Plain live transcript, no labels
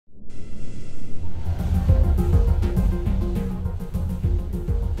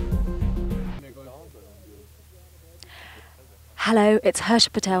Hello, it's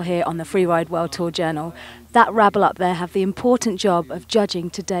Hersha here on the Freeride World Tour Journal. That rabble up there have the important job of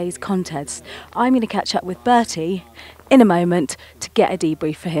judging today's contests. I'm going to catch up with Berti in a moment to get a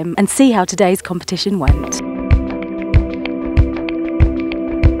debrief for him and see how today's competition went.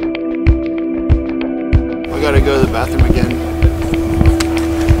 I gotta go to the bathroom again.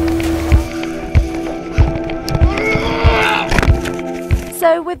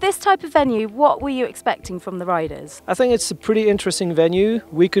 So with this type of venue, what were you expecting from the riders? I think it's a pretty interesting venue.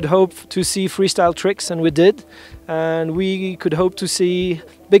 We could hope to see freestyle tricks, and we did. And we could hope to see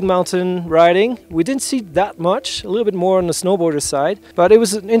big mountain riding. We didn't see that much, a little bit more on the snowboarder side. But it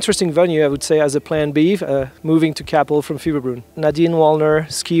was an interesting venue, I would say, as a plan B, moving to Kappl from Fieberbrunn. Nadine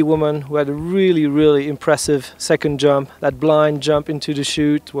Wallner, ski woman, who had a really impressive second jump, that blind jump into the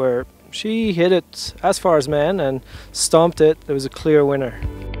chute where she hit it as far as man and stomped it. There was a clear winner.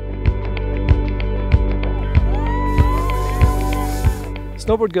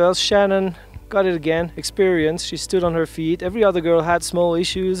 Snowboard girls, Shannon got it again, experience. She stood on her feet. Every other girl had small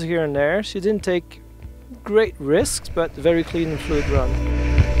issues here and there. She didn't take great risks, but very clean and fluid run.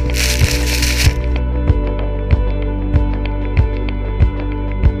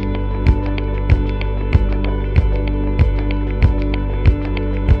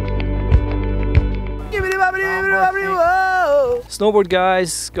 Snowboard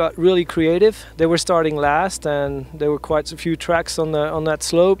guys got really creative. They were starting last, and there were quite a few tracks on that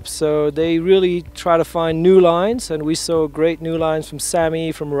slope, so they really try to find new lines, and we saw great new lines from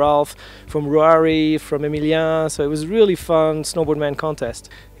Sammy, from Ralph, from Rory, from Emilien. So it was a really fun snowboardman contest.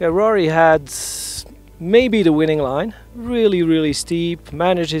 Yeah, Rory had maybe the winning line, really steep,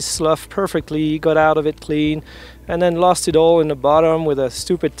 managed his slough perfectly, got out of it clean, and then lost it all in the bottom with a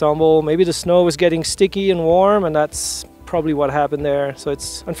stupid tumble. Maybe the snow was getting sticky and warm, and that's probably what happened there. So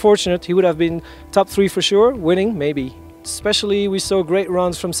it's unfortunate. He would have been top 3 for sure, winning maybe. Especially we saw great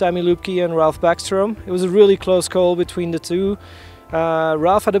runs from Sammy Lupke and Ralph Backstrom. It was a really close call between the two.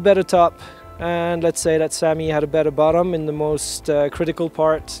 Ralph had a better top, and let's say that Sammy had a better bottom in the most critical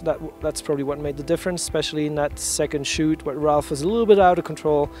part. That's probably what made the difference, especially in that second shoot where Ralph was a little bit out of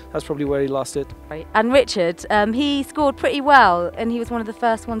control. That's probably where he lost it. Right. And Richard, he scored pretty well, and he was one of the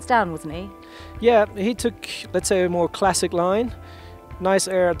first ones down, wasn't he? Yeah, he took, let's say, a more classic line. Nice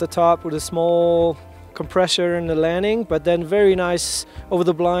air at the top with a small compressor in the landing, but then very nice over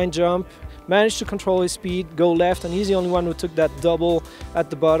the blind jump. Managed to control his speed, go left, and he's the only one who took that double at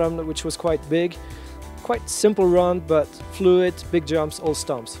the bottom, which was quite big. Quite simple run, but fluid, big jumps, all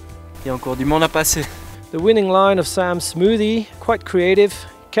stumps. Il y a encore du monde à passer. The winning line of Sam's smoothie, quite creative,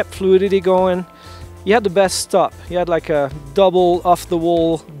 kept fluidity going. He had the best stop. He had like a double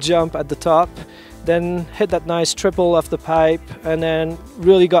off-the-wall jump at the top, then hit that nice triple off the pipe, and then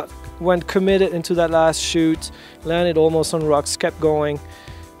really went committed into that last shoot, landed almost on rocks, kept going.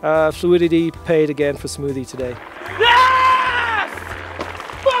 Fluidity paid again for smoothie today. Yes!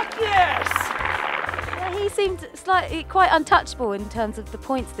 Fuck yes! Yeah, he seemed slightly quite untouchable in terms of the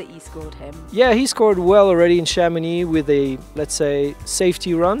points that you scored him. Yeah, he scored well already in Chamonix with a, let's say,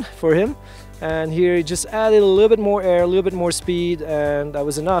 safety run for him. And here he just added a little bit more air, a little bit more speed, and that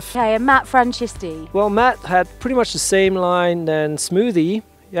was enough. Okay, and Matt Franchisti. Well, Matt had pretty much the same line than Smoothie.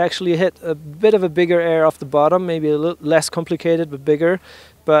 He actually hit a bit of a bigger air off the bottom, maybe a little less complicated but bigger.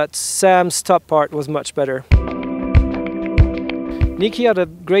 But Sam's top part was much better. Nikki had a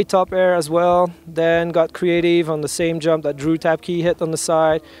great top air as well, then got creative on the same jump that Drew Tapke hit on the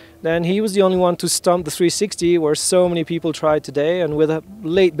side. Then he was the only one to stump the 360 where so many people tried today, and with a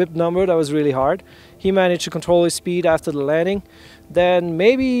late bip number that was really hard. He managed to control his speed after the landing. Then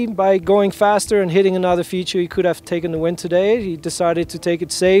maybe by going faster and hitting another feature he could have taken the win today. He decided to take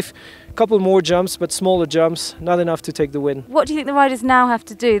it safe. A couple more jumps, but smaller jumps, not enough to take the win. What do you think the riders now have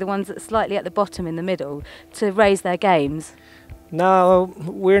to do, the ones that are slightly at the bottom in the middle, to raise their games? Now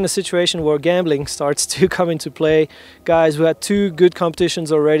we're in a situation where gambling starts to come into play. Guys who had 2 good competitions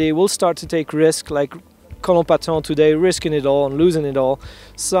already will start to take risk, like Colin Patton today, risking it all and losing it all.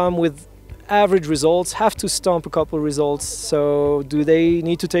 Some with average results have to stomp a couple of results. So do they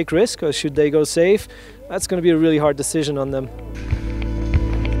need to take risk, or should they go safe? That's going to be a really hard decision on them.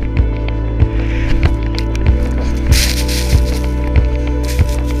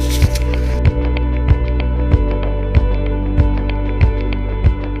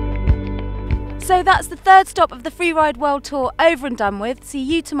 So that's the 3rd stop of the Freeride World Tour over and done with. See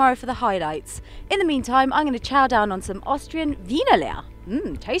you tomorrow for the highlights. In the meantime, I'm going to chow down on some Austrian Wienerlehr.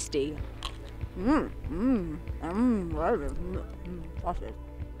 Tasty. That's it.